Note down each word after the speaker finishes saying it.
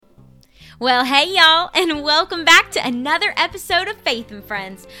Well, hey y'all, and welcome back to another episode of Faith and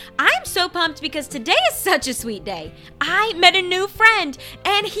Friends. I'm so pumped because today is such a sweet day. I met a new friend,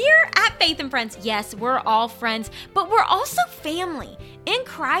 and here at Faith and Friends, yes, we're all friends, but we're also family. In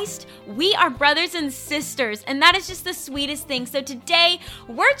Christ, we are brothers and sisters, and that is just the sweetest thing. So today,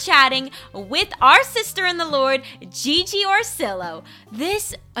 we're chatting with our sister in the Lord, Gigi Orsillo.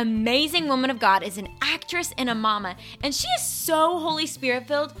 This amazing woman of God is an actress and a mama, and she is so Holy Spirit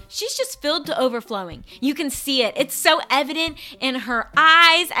filled. She's just filled to overflowing. You can see it. It's so evident in her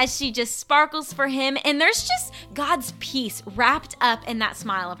eyes as she just sparkles for him, and there's just God's peace wrapped up in that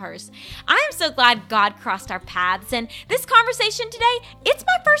smile of hers. I am so glad God crossed our paths, and this conversation today, it's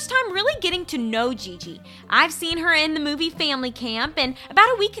my first time really getting to know Gigi. I've seen her in the movie Family Camp, and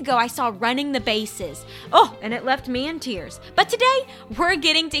about a week ago I saw Running the Bases. Oh, and it left me in tears. But today, we're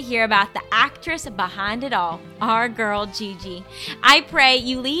getting to hear about the actress behind it all, our girl Gigi. I pray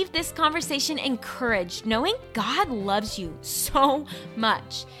you leave this conversation encouraged, knowing God loves you so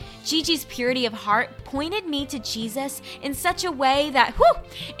much. Gigi's purity of heart pointed me to Jesus in such a way that,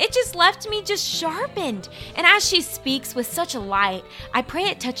 it just left me just sharpened. And as she speaks with such a light, I pray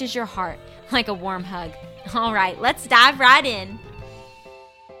it touches your heart like a warm hug. All right, let's dive right in.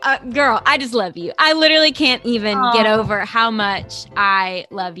 Girl, I just love you. I literally can't even get over how much I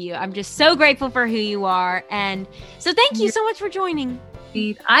love you. I'm just so grateful for who you are. And so thank you so much for joining.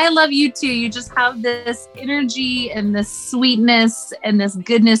 I love you too. You just have this energy and this sweetness and this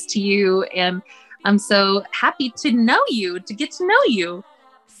goodness to you. And I'm so happy to know you, to get to know you.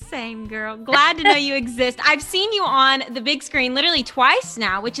 Same, girl. Glad to know you exist. I've seen you on the big screen literally twice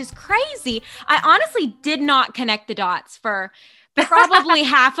now, which is crazy. I honestly did not connect the dots for probably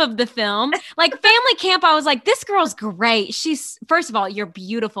half of the film. Like Family Camp, I was like, this girl's great. She's, first of all, you're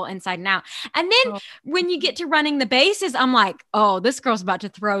beautiful inside and out. And then when you get to Running the Bases, I'm like, oh, this girl's about to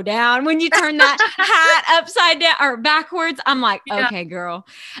throw down. When you turn that hat upside down or backwards, I'm like, okay, girl.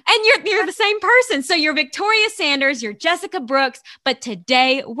 And you're the same person. So you're Victoria Sanders, you're Jessica Brooks, but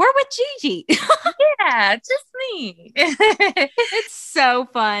today we're with Gigi. Yeah, just me. It's so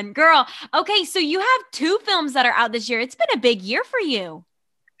fun. Girl, okay, so you have 2 films that are out this year. It's been a big year for you.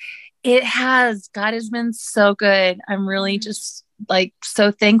 It has. God has been so good. I'm really just like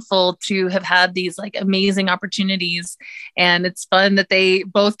so thankful to have had these like amazing opportunities. And it's fun that they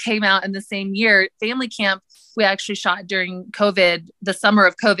both came out in the same year. Family Camp, we actually shot during COVID, the summer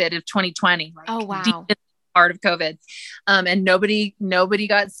of COVID of 2020. Like, oh, wow. Part of COVID. And nobody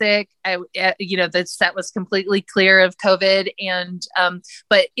got sick. The set was completely clear of COVID. And,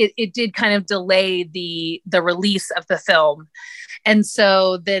 but it did kind of delay the release of the film. And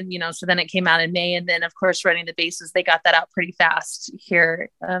so then it came out in May, and then of course, Running the Bases, they got that out pretty fast here,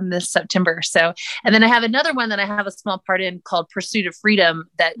 this September. So, and then I have another one that I have a small part in called Pursuit of Freedom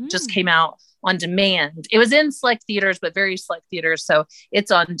that just came out on demand. It was in select theaters, but very select theaters. So it's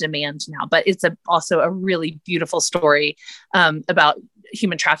on demand now, but it's also a really beautiful story, about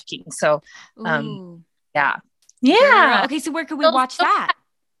human trafficking. So, yeah. Girl. Okay. So where could we watch that?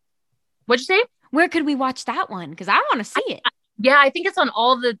 What'd you say? Where could we watch that one? Cause I want to see it. Yeah. I think it's on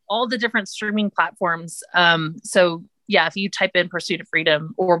all the different streaming platforms. So yeah, if you type in Pursuit of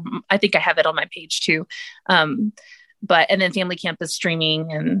Freedom, or I think I have it on my page too. And then Family Camp is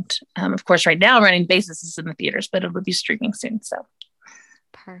streaming. And of course, right now, Running Bases is in the theaters, but it will be streaming soon. So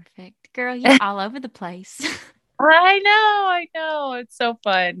perfect. Girl, you're all over the place. I know. It's so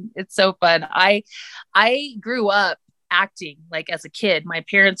fun. I grew up acting like as a kid. My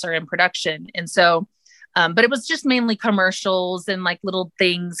parents are in production. And so, but it was just mainly commercials and like little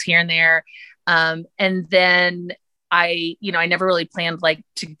things here and there. And then I never really planned like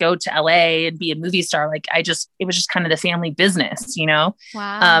to go to LA and be a movie star. Like it was just kind of the family business,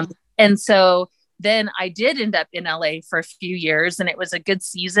 Wow. And so then I did end up in LA for a few years, and it was a good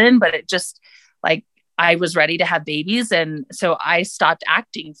season, but it just like, I was ready to have babies. And so I stopped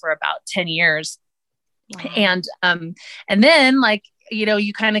acting for about 10 years. Wow. And then like,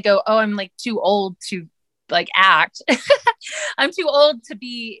 you kind of go, oh, I'm like too old to like act. I'm too old to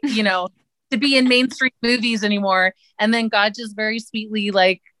be, to be in mainstream movies anymore. And then God just very sweetly,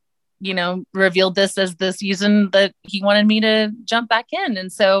 like, revealed this as the season that he wanted me to jump back in.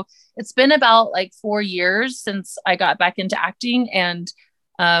 And so it's been about like 4 years since I got back into acting. And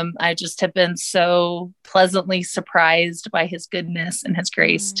I just have been so pleasantly surprised by his goodness and his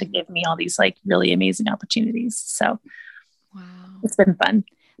grace to give me all these like really amazing opportunities. So wow, it's been fun.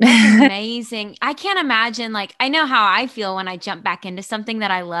 That's amazing. I can't imagine, like, I know how I feel when I jump back into something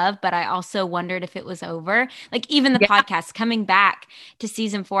that I love, but I also wondered if it was over. Like, even the Yeah. podcast coming back to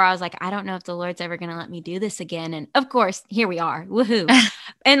season 4, I was like, I don't know if the Lord's ever going to let me do this again. And of course, here we are. Woohoo.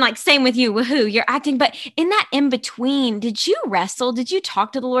 And like, same with you. Woohoo. You're acting. But in that in between, did you wrestle? Did you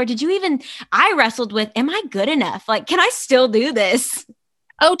talk to the Lord? Did you even, I wrestled with, am I good enough? Like, can I still do this?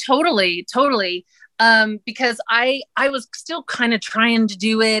 Oh, totally, totally. Because I was still kind of trying to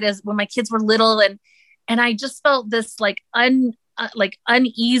do it as when my kids were little, and I just felt this like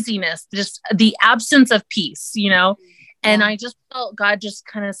uneasiness, just the absence of peace, you know. And I just felt God just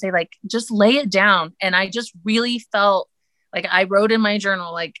kind of say, like, just lay it down. And I just really felt like I wrote in my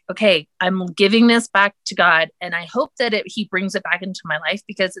journal, like, okay, I'm giving this back to God, and I hope that He brings it back into my life,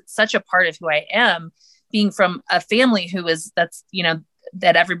 because it's such a part of who I am, being from a family that's, you know,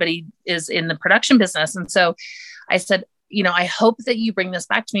 that everybody is in the production business. And so I said, you know, I hope that you bring this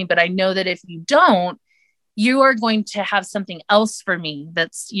back to me, but I know that if you don't, you are going to have something else for me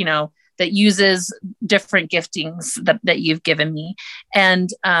that's, you know, that uses different giftings that you've given me. And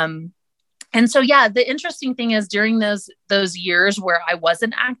so, yeah, the interesting thing is during those years where I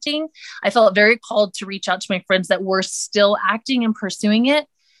wasn't acting, I felt very called to reach out to my friends that were still acting and pursuing it,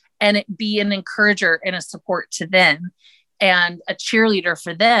 and it be an encourager and a support to them and a cheerleader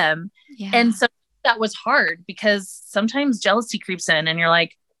for them. Yeah. And so that was hard, because sometimes jealousy creeps in and you're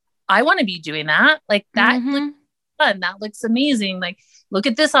like, I want to be doing that. Like, that looks fun. That looks amazing. Like, look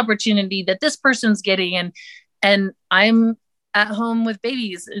at this opportunity that this person's getting. And I'm at home with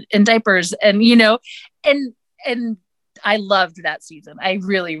babies in diapers, and, you know, and I loved that season. I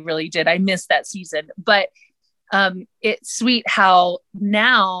really, really did. I missed that season, but it's sweet how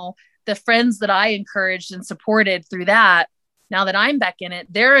now the friends that I encouraged and supported through that, now that I'm back in it,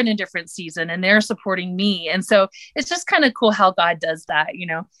 they're in a different season and they're supporting me. And so it's just kind of cool how God does that, you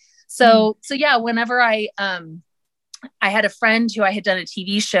know? So yeah, whenever I had a friend who I had done a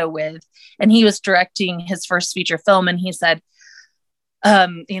TV show with, and he was directing his first feature film. And he said,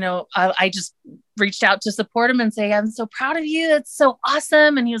 you know, I just reached out to support him and say, I'm so proud of you. That's so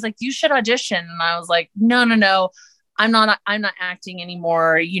awesome. And he was like, you should audition. And I was like, no, I'm not acting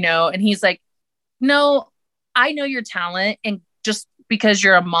anymore, you know? And he's like, no, I know your talent. And just because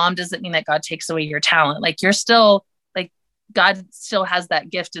you're a mom doesn't mean that God takes away your talent. Like, you're still, like, God still has that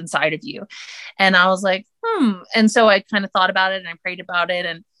gift inside of you. And I was like, And so I kind of thought about it, and I prayed about it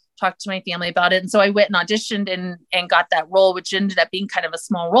and talked to my family about it. And so I went and auditioned and got that role, which ended up being kind of a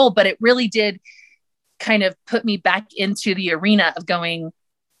small role, but it really did kind of put me back into the arena of going,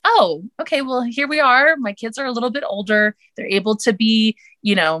 oh, okay, well, here we are. My kids are a little bit older. They're able to be,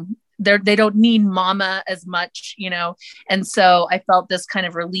 you know, they don't need mama as much, you know? And so I felt this kind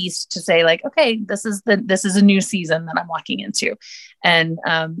of release to say, like, okay, this is a new season that I'm walking into. And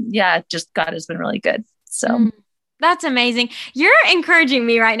yeah, just God has been really good. So That's amazing. You're encouraging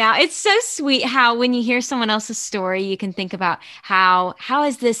me right now. It's so sweet how when you hear someone else's story, you can think about how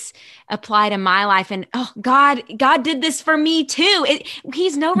is this apply to my life? And God did this for me too.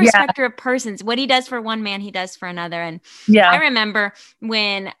 He's no respecter of persons. What He does for one man, He does for another. And I remember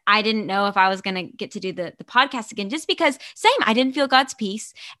when I didn't know if I was going to get to do the podcast again, just because I didn't feel God's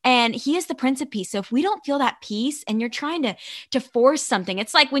peace, and He is the Prince of Peace. So if we don't feel that peace and you're trying to force something,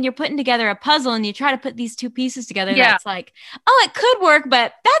 it's like when you're putting together a puzzle and you try to put these two pieces together. That's like, it could work,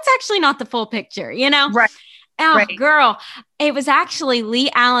 but that's actually not the full picture, you know? Right. Oh, right. Girl, it was actually Lee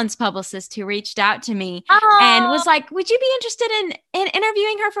Allen's publicist who reached out to me and was like, would you be interested in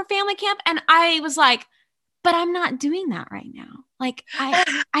interviewing her for Family Camp? And I was like, but I'm not doing that right now. Like,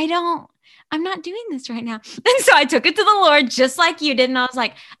 I'm not doing this right now. And so I took it to the Lord just like you did. And I was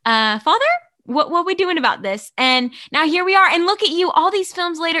like, Father, what are we doing about this? And now here we are. And look at you, all these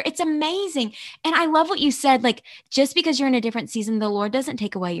films later. It's amazing. And I love what you said. Like, just because you're in a different season, the Lord doesn't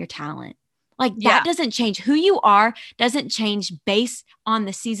take away your talent. Like, that doesn't change. Who you are doesn't change based on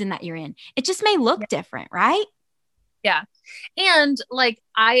the season that you're in. It just may look different, right? Yeah. And like,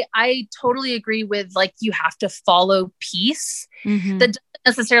 I totally agree with, like, you have to follow peace. That doesn't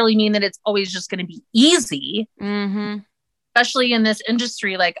necessarily mean that it's always just going to be easy. Especially in this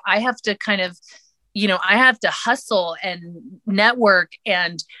industry. Like, I have to kind of, you know, I have to hustle and network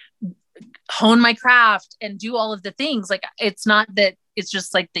and hone my craft and do all of the things. Like, it's not that it's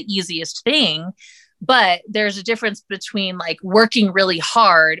just like the easiest thing, but there's a difference between like working really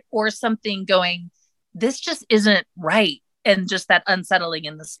hard or something going, this just isn't right. And just that unsettling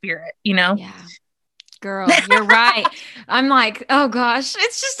in the spirit, you know? Yeah. Girl, you're right. I'm like, oh gosh,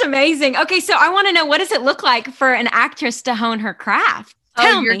 it's just amazing. Okay. So I want to know, what does it look like for an actress to hone her craft?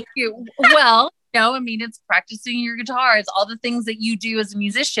 Tell me. Cute. Well, I mean, it's practicing your guitar. It's all the things that you do as a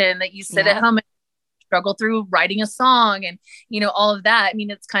musician, that you sit Yeah. at home and struggle through writing a song and, all of that. I mean,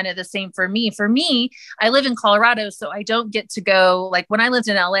 it's kind of the same for me. For me, I live in Colorado, so I don't get to go, like when I lived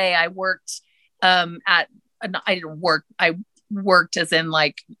in LA, I worked I didn't work. I worked as in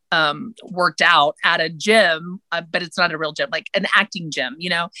like worked out at a gym, but it's not a real gym, like an acting gym,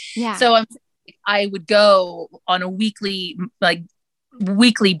 Yeah. So I would go on a weekly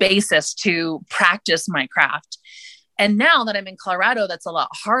basis to practice my craft. And now that I'm in Colorado, that's a lot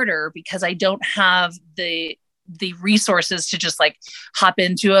harder because I don't have the resources to just like hop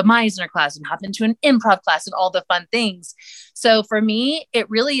into a Meisner class and hop into an improv class and all the fun things. So for me, it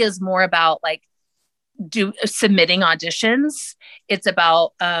really is more about like submitting auditions. It's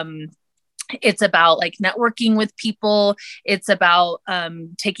about like networking with people. It's about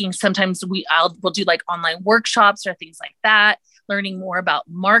taking, sometimes we'll do like online workshops or things like that, learning more about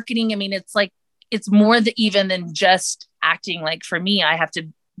marketing. I mean, it's like, it's more even than just acting. Like for me, I have to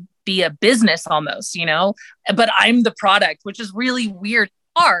be a business almost, but I'm the product, which is really weird,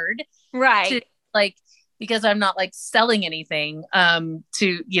 hard. Right. To, like, because I'm not like selling anything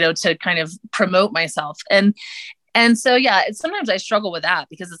to kind of promote myself. And so, yeah, sometimes I struggle with that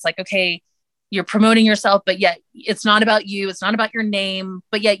because it's like, okay, you're promoting yourself, but yet it's not about you. It's not about your name,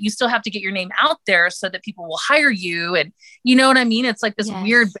 but yet you still have to get your name out there so that people will hire you. And you know what I mean? It's like this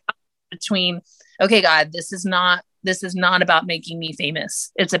weird balance between, okay, God, this is not about making me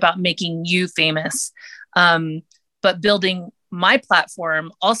famous. It's about making you famous. But building my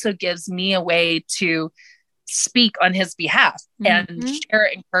platform also gives me a way to speak on his behalf and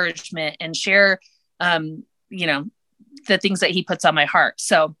share encouragement and share, the things that he puts on my heart.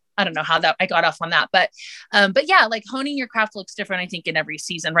 So I don't know how that I got off on that, but yeah, like honing your craft looks different, I think, in every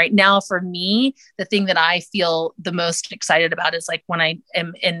season. Right now, for me, the thing that I feel the most excited about is like when I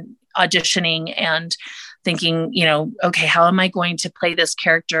am in auditioning and thinking, okay, how am I going to play this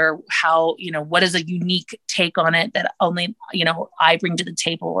character? How, what is a unique take on it that only, I bring to the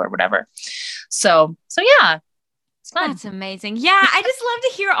table or whatever. So yeah. That's amazing. Yeah, I just love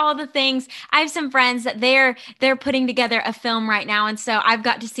to hear all the things. I have some friends that they're putting together a film right now, and so I've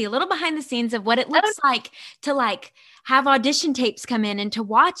got to see a little behind the scenes of what it looks like to like have audition tapes come in and to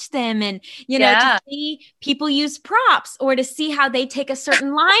watch them and to see people use props or to see how they take a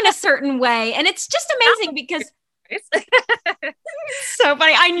certain line a certain way. And it's just amazing because it's so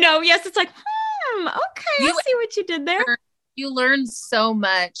funny. I know. Yes, it's like, okay, I see what you did there. You learn so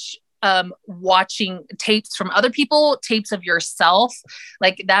much watching tapes from other people, tapes of yourself.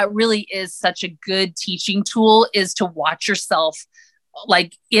 Like that really is such a good teaching tool, is to watch yourself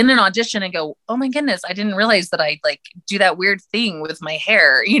like in an audition and go, oh my goodness, I didn't realize that I like do that weird thing with my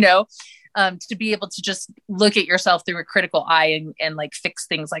hair, to be able to just look at yourself through a critical eye and like fix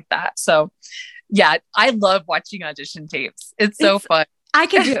things like that. So yeah, I love watching audition tapes. It's so fun. I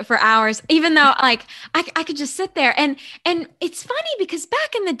could do it for hours, even though like I could just sit there and it's funny because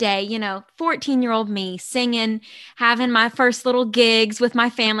back in the day, 14-year-old me singing, having my first little gigs with my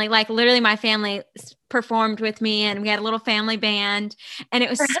family, like literally my family performed with me and we had a little family band and it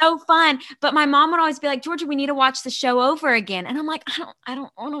was so fun. But my mom would always be like, Georgia, we need to watch the show over again. And I'm like, I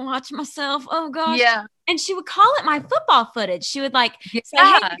don't want to watch myself. Oh gosh. Yeah. And she would call it my football footage. She would like say,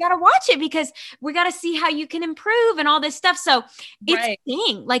 hey, you got to watch it because we got to see how you can improve and all this stuff. So it's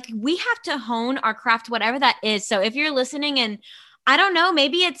thing, like we have to hone our craft, whatever that is. So if you're listening and I don't know,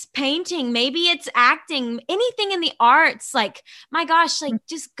 maybe it's painting, maybe it's acting, anything in the arts, like, my gosh, like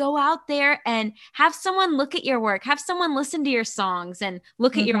just go out there and have someone look at your work, have someone listen to your songs and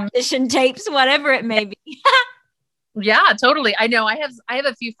look at your audition tapes, whatever it may be. Yeah, totally. I know. I have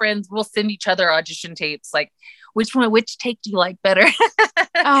a few friends. We'll send each other audition tapes. Like, which take do you like better? Oh,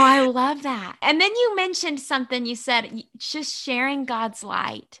 I love that. And then you mentioned something. You said just sharing God's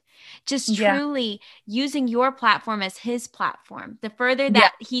light, just truly using your platform as his platform. The further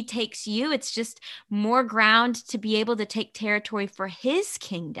that he takes you, it's just more ground to be able to take territory for his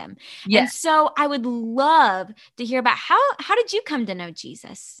kingdom. Yes. And so I would love to hear about how did you come to know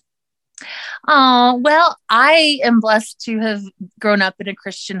Jesus? Oh, well, I am blessed to have grown up in a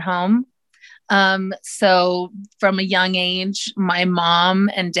Christian home. So from a young age, my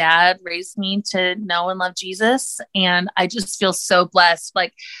mom and dad raised me to know and love Jesus. And I just feel so blessed.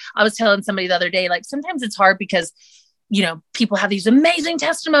 Like I was telling somebody the other day, like sometimes it's hard because, people have these amazing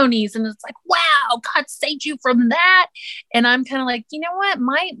testimonies and it's like, wow, God saved you from that. And I'm kind of like, you know what?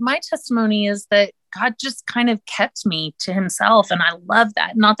 My testimony is that God just kind of kept me to himself. And I love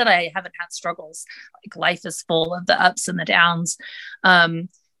that. Not that I haven't had struggles, like life is full of the ups and the downs.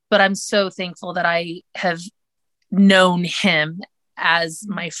 But I'm so thankful that I have known him as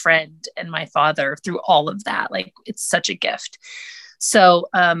my friend and my father through all of that. Like, it's such a gift. So,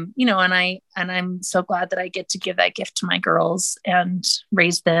 you know, and I'm so glad that I get to give that gift to my girls and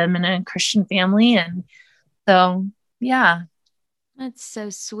raise them in a Christian family. And so, yeah. That's so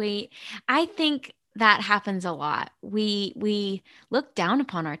sweet. I think that happens a lot. We look down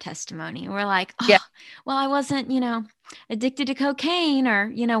upon our testimony. We're like, oh, Yeah. well, I wasn't, addicted to cocaine or,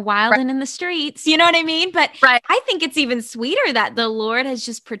 wilding Right. in the streets. You know what I mean? But Right. I think it's even sweeter that the Lord has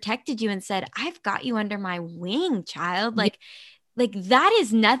just protected you and said, I've got you under my wing, child. Like that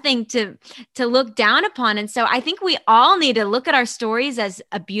is nothing to look down upon. And so I think we all need to look at our stories as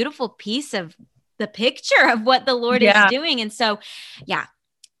a beautiful piece of the picture of what the Lord is doing. And so, yeah,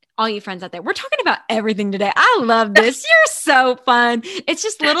 all you friends out there, we're talking about everything today. I love this. You're so fun. It's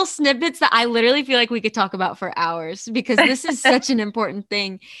just little snippets that I literally feel like we could talk about for hours because this is such an important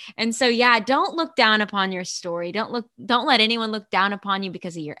thing. And so, yeah, don't look down upon your story. Don't let anyone look down upon you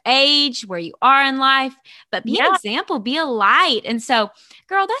because of your age, where you are in life, but be an example, be a light. And so,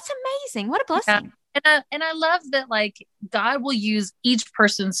 girl, that's amazing. What a blessing. Yeah. And I love that, like, God will use each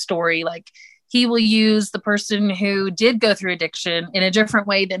person's story. Like, he will use the person who did go through addiction in a different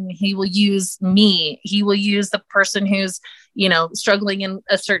way than he will use me. He will use the person who's, struggling in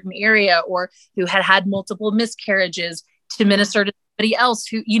a certain area or who had multiple miscarriages to minister to somebody else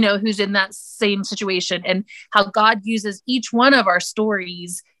who, who's in that same situation, and how God uses each one of our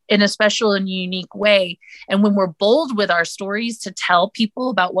stories in a special and unique way. And when we're bold with our stories to tell people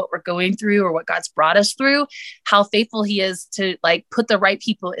about what we're going through or what God's brought us through, how faithful he is to, like, put the right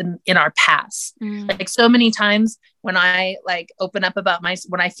people in our paths. Like, so many times when I open up about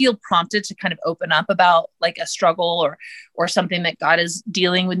when I feel prompted to kind of open up about like a struggle or something that God is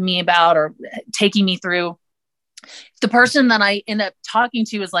dealing with me about or taking me through, the person that I end up talking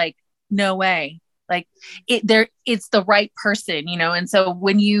to is like, no way. Like, it's the right person, And so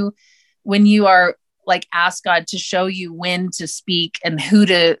when you are like, ask God to show you when to speak and who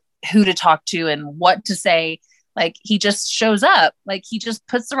to talk to and what to say, like, he just shows up, like, he just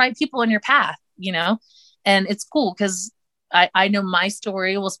puts the right people in your path, and it's cool because I know my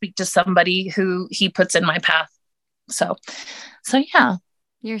story will speak to somebody who he puts in my path. So yeah.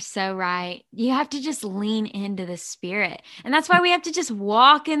 You're so right. You have to just lean into the Spirit. And that's why we have to just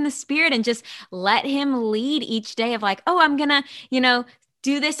walk in the Spirit and just let him lead each day of like, oh, I'm going to,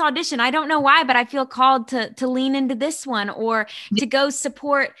 do this audition. I don't know why, but I feel called to lean into this one or to go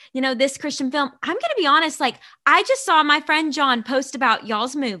support, this Christian film. I'm going to be honest. Like, I just saw my friend John post about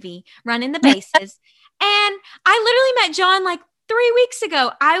y'all's movie, Running the Bases. And I literally met John like 3 weeks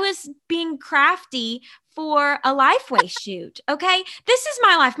ago. I was being crafty for a Lifeway shoot. Okay. This is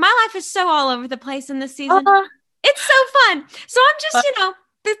my life. My life is so all over the place in this season. It's so fun. So I'm just,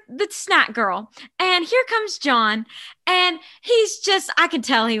 the snack girl. And here comes John. And he's just, I could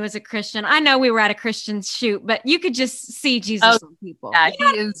tell he was a Christian. I know we were at a Christian shoot, but you could just see Jesus on people. Yeah,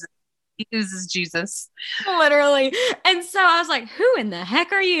 he uses Jesus. Literally. And so I was like, who in the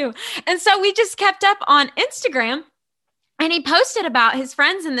heck are you? And so we just kept up on Instagram. And he posted about his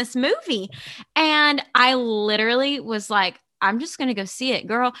friends in this movie. And I literally was like, I'm just going to go see it,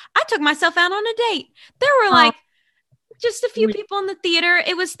 girl. I took myself out on a date. There were like just a few people in the theater.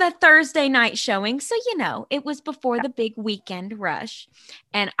 It was the Thursday night showing. So, it was before the big weekend rush.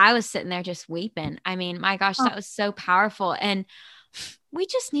 And I was sitting there just weeping. I mean, my gosh, that was so powerful. And we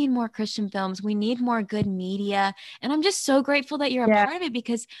just need more Christian films. We need more good media. And I'm just so grateful that you're a part of it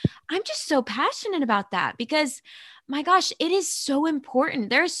because I'm just so passionate about that because my gosh, it is so important.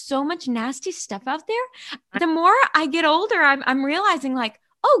 There's so much nasty stuff out there. The more I get older, I'm realizing like,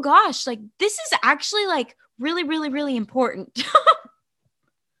 oh gosh, like this is actually like really, really, really important.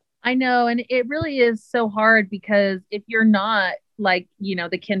 I know. And it really is so hard because if you're not like,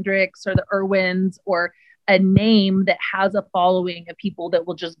 the Kendricks or the Irwins or a name that has a following of people that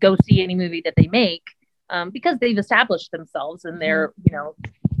will just go see any movie that they make because they've established themselves and they're,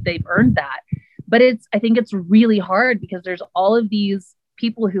 they've earned that. But I think it's really hard because there's all of these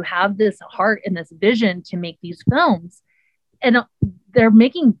people who have this heart and this vision to make these films and they're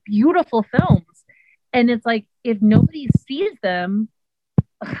making beautiful films. And it's like, if nobody sees them,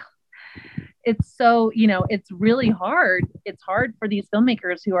 it's so, it's really hard. It's hard for these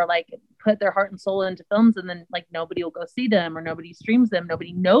filmmakers who are like, put their heart and soul into films and then like nobody will go see them or nobody streams them.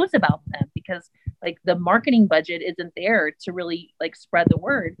 Nobody knows about them because like the marketing budget isn't there to really like spread the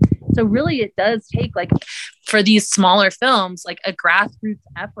word. So really it does take like for these smaller films, like a grassroots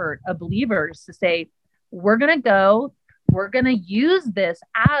effort of believers to say, we're going to use this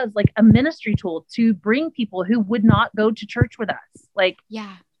as like a ministry tool to bring people who would not go to church with us. Like,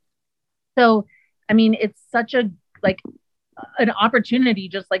 yeah. So, I mean, it's such a an opportunity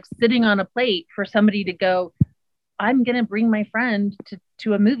just like sitting on a plate for somebody to go, I'm going to bring my friend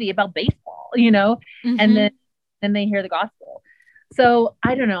to a movie about baseball, Mm-hmm. and then they hear the gospel. So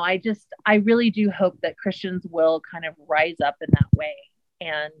I don't know. I really do hope that Christians will kind of rise up in that way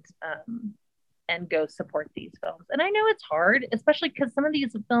and go support these films. And I know it's hard, especially because some of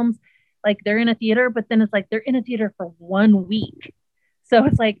these films, like they're in a theater, but then it's like they're in a theater for 1 week. So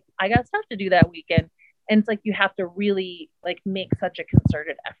it's like, I got stuff to do that weekend. And it's like, you have to really like make such a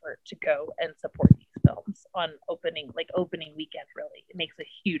concerted effort to go and support these films on opening weekend. Really, it makes a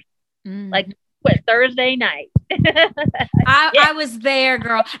huge, like Thursday night. I was there,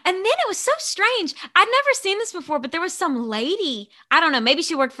 girl. And then it was so strange. I'd never seen this before, but there was some lady. I don't know. Maybe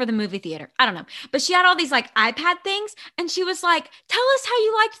she worked for the movie theater. I don't know. But she had all these like iPad things. And she was like, tell us how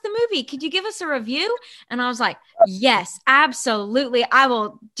you liked the movie. Could you give us a review? And I was like, yes, absolutely. I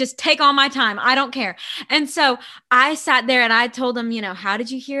will just take all my time. I don't care. And so I sat there and I told them, how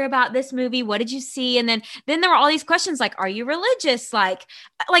did you hear about this movie? What did you see? And then there were all these questions like, are you religious? Like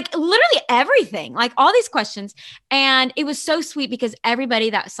literally everything, like all these questions. And it was so sweet because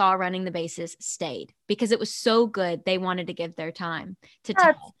everybody that saw Running the Bases stayed because it was so good. They wanted to give their time to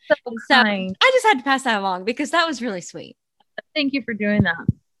tell. So I just had to pass that along because that was really sweet. Thank you for doing that.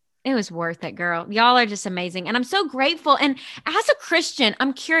 It was worth it, girl. Y'all are just amazing. And I'm so grateful. And as a Christian,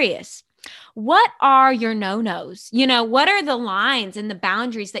 I'm curious, what are your no-nos? What are the lines and the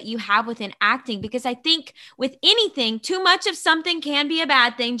boundaries that you have within acting? Because I think with anything, too much of something can be a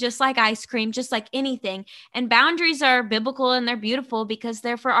bad thing, just like ice cream, just like anything. And boundaries are biblical and they're beautiful because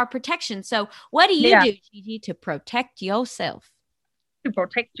they're for our protection. So what do you do, Gigi, to protect yourself? To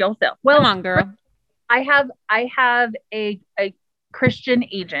protect yourself. Well, come on, girl. I have a Christian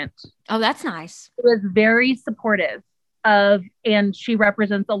agent. Oh, that's nice. Who is very supportive and she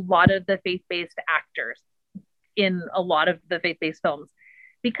represents a lot of the faith-based actors in a lot of the faith-based films,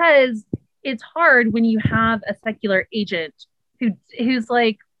 because it's hard when you have a secular agent who's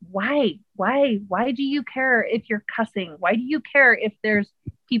like, why do you care if you're cussing? Why do you care if there's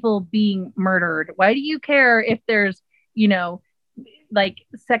people being murdered? Why do you care if there's, like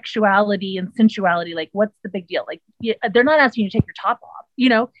sexuality and sensuality? Like, what's the big deal? Like, they're not asking you to take your top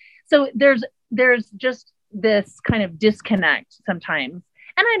off, so there's just this kind of disconnect sometimes.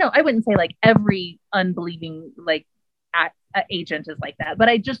 And I know I wouldn't say like every unbelieving like agent is like that, but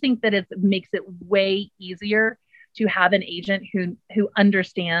I just think that it makes it way easier to have an agent who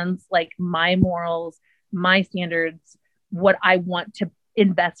understands like my morals, my standards, what I want to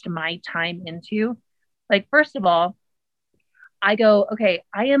invest my time into. Like, first of all, I go, okay,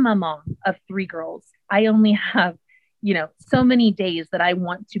 I am a mom of 3 girls. I only have, so many days that I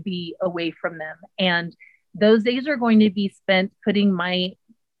want to be away from them. And those days are going to be spent putting my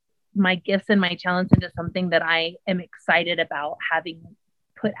gifts and my talents into something that I am excited about having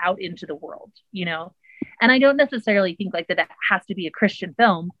put out into the world, And I don't necessarily think like that has to be a Christian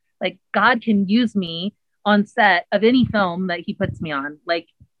film. Like, God can use me on set of any film that he puts me on. Like,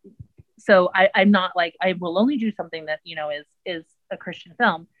 so I'm not like, I will only do something that, is a Christian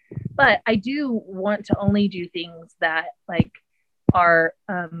film, but I do want to only do things that like are,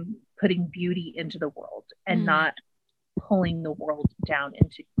 putting beauty into the world and not pulling the world down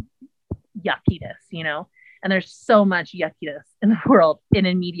into yuckiness, and there's so much yuckiness in the world and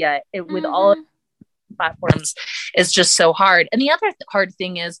in media with all platforms. Is just so hard. And the other hard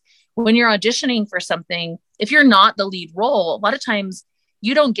thing is when you're auditioning for something, if you're not the lead role, a lot of times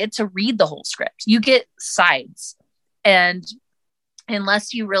you don't get to read the whole script. You get sides. And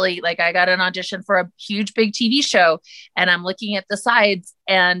unless you really, like, I got an audition for a huge, big TV show and I'm looking at the sides,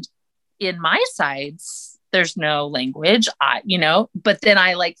 and in my sides, there's no language, but then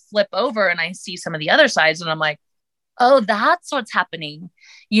I like flip over and I see some of the other sides and I'm like, oh, that's what's happening,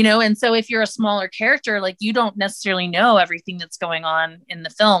 And so if you're a smaller character, like you don't necessarily know everything that's going on in the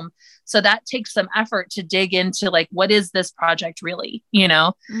film. So that takes some effort to dig into like, what is this project really,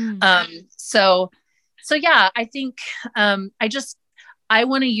 So yeah, I think, I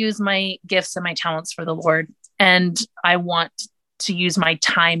want to use my gifts and my talents for the Lord, and I want to use my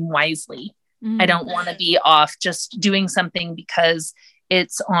time wisely. I don't want to be off just doing something because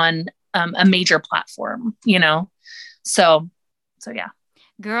it's on a major platform, So yeah.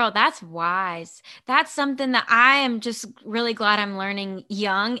 Girl, that's wise. That's something that I am just really glad I'm learning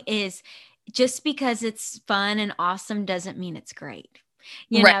young, is just because it's fun and awesome doesn't mean it's great.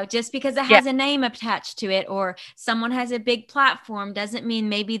 Just because it has a name attached to it or someone has a big platform doesn't mean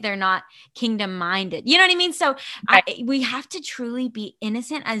maybe they're not kingdom minded. You know what I mean? So we have to truly be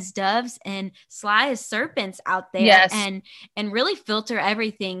innocent as doves and sly as serpents out there, and really filter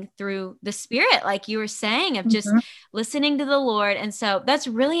everything through the Spirit, like you were saying, of just listening to the Lord. And so that's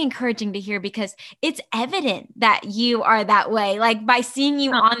really encouraging to hear, because it's evident that you are that way, like by seeing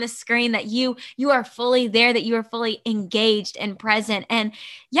you on the screen, that you are fully there, that you are fully engaged and present. And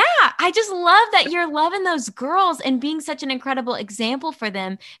I just love that you're loving those girls and being such an incredible example for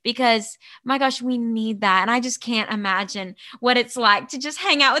them, because my gosh, we need that. And I just can't imagine what it's like to just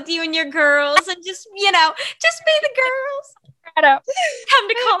hang out with you and your girls and just be the girls. Come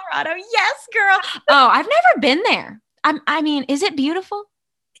to Colorado. Yes, girl. Oh, I've never been there. I mean, is it beautiful?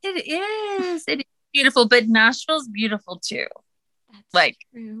 It is. It is beautiful, but Nashville's beautiful too. That's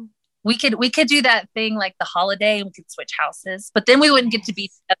true. We could do that thing like the holiday, and we could switch houses, but then we wouldn't get to be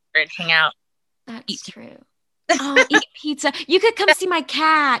together and hang out. That's true. Oh, eat pizza. You could come see my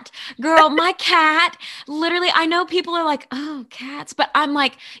cat, girl. My cat, literally, I know people are like, oh, cats, but I'm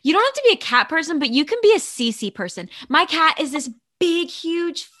like, you don't have to be a cat person, but you can be a CC person. My cat is this big,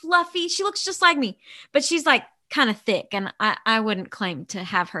 huge, fluffy. She looks just like me, but she's like kind of thick, and I wouldn't claim to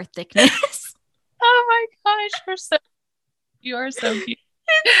have her thickness. Oh my gosh, you are so cute.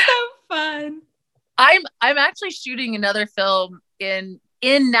 It's so fun. I'm actually shooting another film in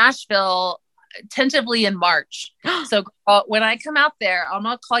Nashville, tentatively in March. So when I come out there, I'm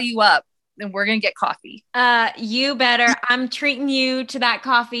gonna call you up and we're gonna get coffee. You better. I'm treating you to that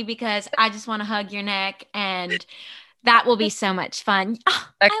coffee because I just want to hug your neck, and that will be so much fun. Oh,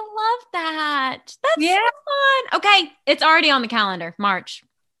 I love that. That's so fun. Okay, it's already on the calendar, March.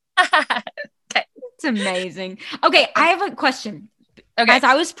 Okay. It's amazing. Okay, I have a question. Okay. As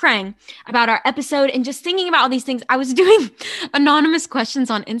I was praying about our episode and just thinking about all these things, I was doing anonymous questions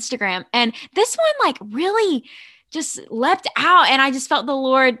on Instagram, and this one really just leapt out, and I just felt the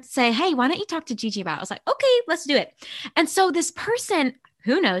Lord say, hey, why don't you talk to Gigi about it? I was like, okay, let's do it. And so this person,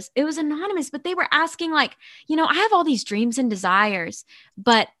 who knows, it was anonymous, but they were asking I have all these dreams and desires,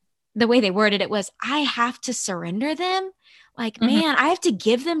 but the way they worded it was, I have to surrender them. Man, I have to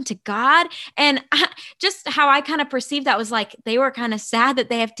give them to God. And just how I kind of perceived that was like, they were kind of sad that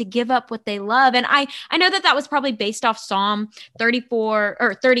they have to give up what they love. And I know that was probably based off Psalm 34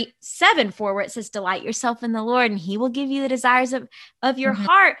 or 37, where it says, delight yourself in the Lord and he will give you the desires of your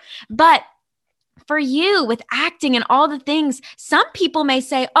heart. But for you with acting and all the things, some people may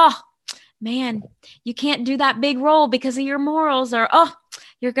say, oh man, you can't do that big role because of your morals, or, oh,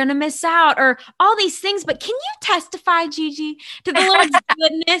 you're going to miss out, or all these things. But can you testify, Gigi, to the Lord's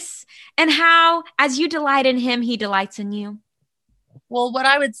goodness and how, as you delight in him, he delights in you? Well, what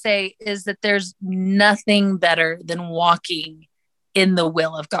I would say is that there's nothing better than walking in the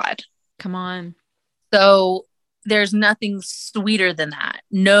will of God. Come on. So there's nothing sweeter than that.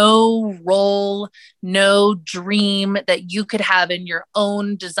 No role, no dream that you could have in your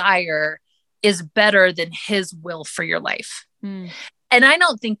own desire is better than his will for your life. And I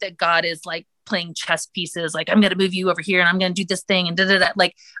don't think that God is like playing chess pieces. Like, I'm going to move you over here and I'm going to do this thing and da-da-da.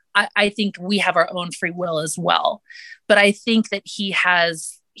 Like, I think we have our own free will as well. But I think that he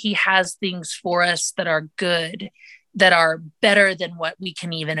has things for us that are good, that are better than what we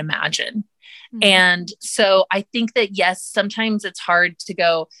can even imagine. And so I think that, yes, sometimes it's hard to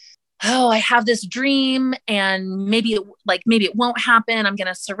go, oh, I have this dream and maybe it won't happen. I'm going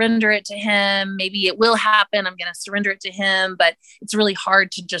to surrender it to him. Maybe it will happen. I'm going to surrender it to him. But it's really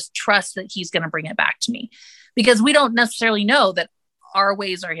hard to just trust that he's going to bring it back to me, because we don't necessarily know that our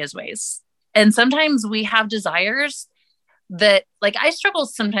ways are his ways. And sometimes we have desires that, like, I struggle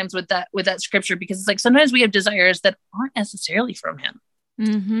sometimes with that scripture, because it's like, sometimes we have desires that aren't necessarily from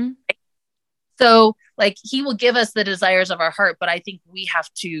him. So like, he will give us the desires of our heart, but I think we have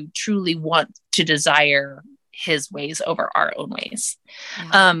to truly want to desire his ways over our own ways.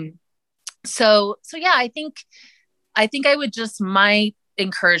 So yeah, I think I would my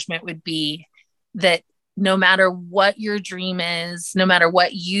encouragement would be that no matter what your dream is, no matter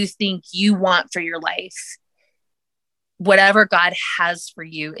what you think you want for your life, whatever God has for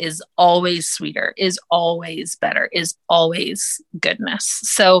you is always sweeter, is always better, is always goodness.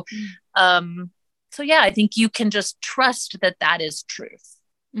 So yeah, I think you can just trust that is truth,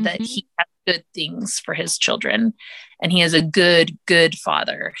 that he has good things for his children, and he is a good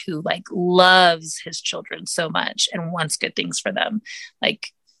father who loves his children so much and wants good things for them. Like,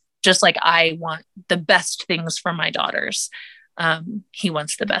 just like I want the best things for my daughters, he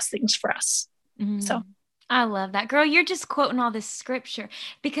wants the best things for us. So I love that. Girl, you're just quoting all this scripture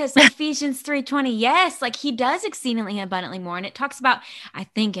because Ephesians 3:20, yes, like he does exceedingly abundantly more. And it talks about, I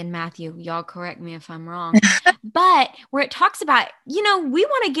think in Matthew, y'all correct me if I'm wrong, but where it talks about, we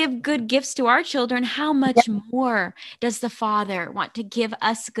want to give good gifts to our children. How much more does the Father want to give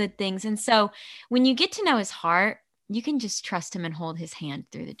us good things? And so when you get to know his heart, you can just trust him and hold his hand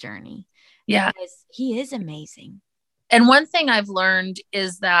through the journey. Yeah. Because he is amazing. And one thing I've learned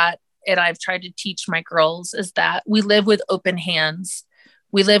is that, and I've tried to teach my girls, is that we live with open hands.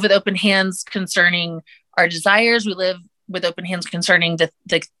 We live with open hands concerning our desires. We live with open hands concerning the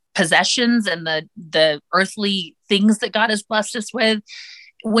possessions and the earthly things that God has blessed us with.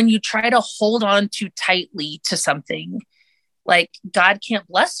 When you try to hold on too tightly to something, like God can't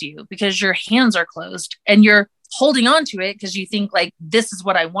bless you because your hands are closed and you're holding on to it because you think like, this is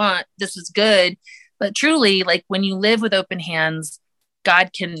what I want. This is good. But truly, like when you live with open hands,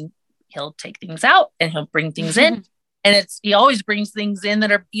 he'll take things out and he'll bring things in. And he always brings things in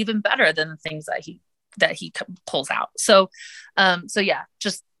that are even better than the things that he pulls out. So yeah,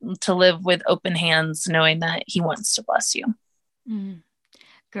 just to live with open hands, knowing that he wants to bless you.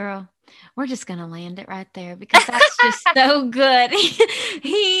 Girl, we're just going to land it right there because that's just so good.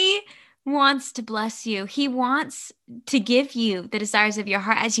 He wants to bless you. He wants to give you the desires of your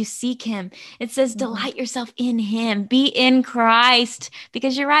heart as you seek him. It says, delight yourself in him, be in Christ,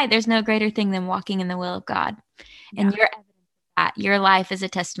 because you're right. There's no greater thing than walking in the will of God. Yeah. And you're evidence of that. Your life is a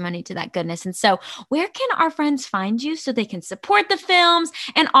testimony to that goodness. And so where can our friends find you so they can support the films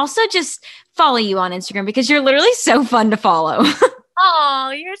and also just follow you on Instagram? Because you're literally so fun to follow.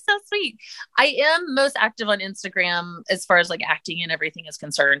 Oh, you're so sweet. I am most active on Instagram as far as like acting and everything is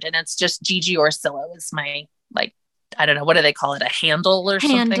concerned. And it's just Gigi Orsillo is my, like, I don't know, what do they call it? A handle or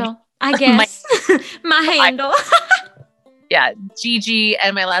something? I guess. my handle. Yeah. Gigi.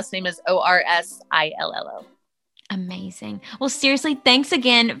 And my last name is Orsillo. Amazing. Well, seriously, thanks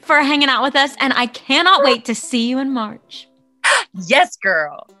again for hanging out with us. And I cannot wait to see you in March. Yes,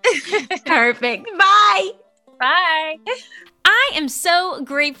 girl. Perfect. Bye. Bye. I am so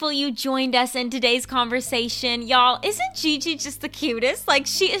grateful you joined us in today's conversation. Y'all, isn't Gigi just the cutest? Like,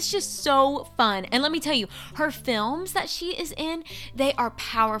 she is just so fun. And let me tell you, her films that she is in, they are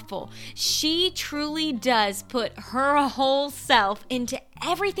powerful. She truly does put her whole self into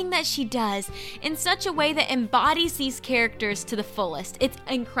everything that she does in such a way that embodies these characters to the fullest. It's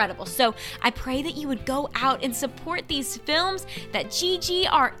incredible. So I pray that you would go out and support these films that Gigi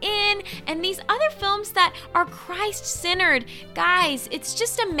are in and these other films that are Christ-centered. Guys, it's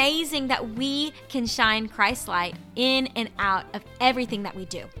just amazing that we can shine Christ's light in and out of everything that we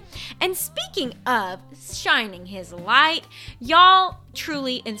do. And speaking of shining his light, y'all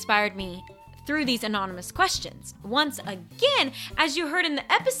truly inspired me through these anonymous questions. Once again, as you heard in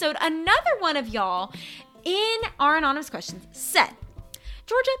the episode, another one of y'all in our anonymous questions said,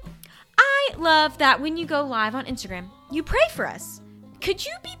 Georgia, I love that when you go live on Instagram, you pray for us. Could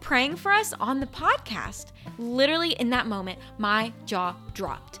you be praying for us on the podcast? Literally in that moment, my jaw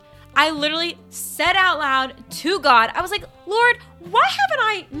dropped. I literally said out loud to God, I was like, Lord, why haven't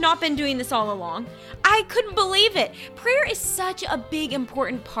I not been doing this all along? I couldn't believe it. Prayer is such a big,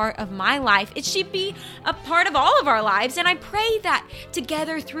 important part of my life. It should be a part of all of our lives. And I pray that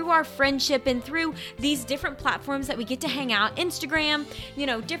together through our friendship and through these different platforms that we get to hang out, Instagram,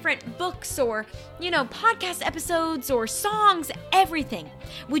 different books or, podcast episodes or songs, everything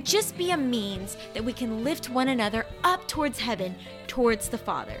would just be a means that we can lift one another up towards heaven, towards the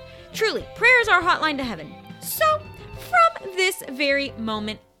Father. Truly, prayer is our hotline to heaven. So, from this very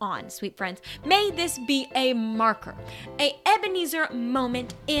moment on, sweet friends, may this be a marker, a Ebenezer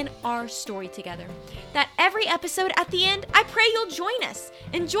moment in our story together. That every episode at the end, I pray you'll join us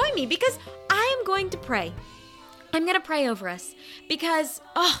and join me because I am going to pray. I'm going to pray over us because,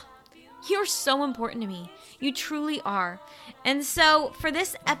 you're so important to me. You truly are. And so for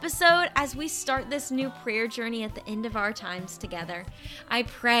this episode, as we start this new prayer journey at the end of our times together, I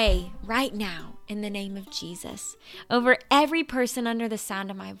pray right now in the name of Jesus over every person under the sound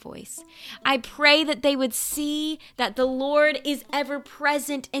of my voice. I pray that they would see that the Lord is ever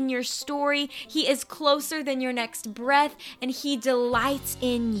present in your story. He is closer than your next breath, and He delights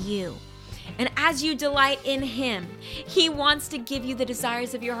in you. And as you delight in Him, He wants to give you the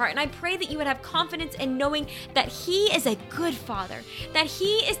desires of your heart. And I pray that you would have confidence in knowing that He is a good Father, that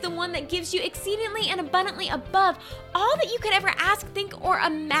He is the one that gives you exceedingly and abundantly above all that you could ever ask, think, or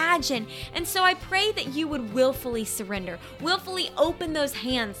imagine. And so I pray that you would willfully surrender, willfully open those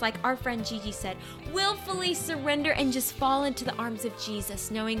hands, like our friend Gigi said, willfully surrender and just fall into the arms of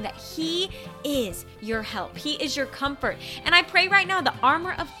Jesus, knowing that He is your help. He is your comfort. And I pray right now the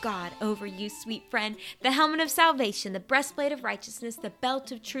armor of God over you, sweet friend, the helmet of salvation, the breastplate of righteousness, the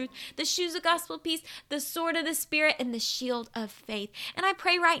belt of truth, the shoes of gospel peace, the sword of the Spirit, and the shield of faith. And I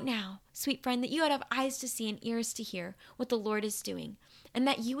pray right now, sweet friend, that you would have eyes to see and ears to hear what the Lord is doing, and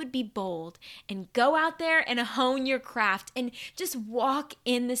that you would be bold and go out there and hone your craft and just walk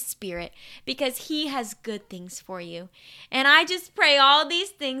in the Spirit, because He has good things for you. And I just pray all these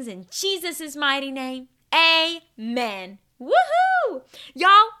things in Jesus' mighty name. Amen. Woohoo!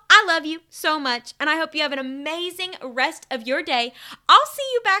 Y'all, I love you so much, and I hope you have an amazing rest of your day. I'll see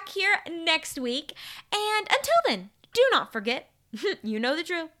you back here next week, and until then, do not forget, you know the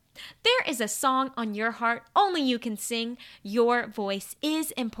drill. There is a song on your heart only you can sing. Your voice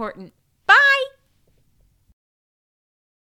is important. Bye!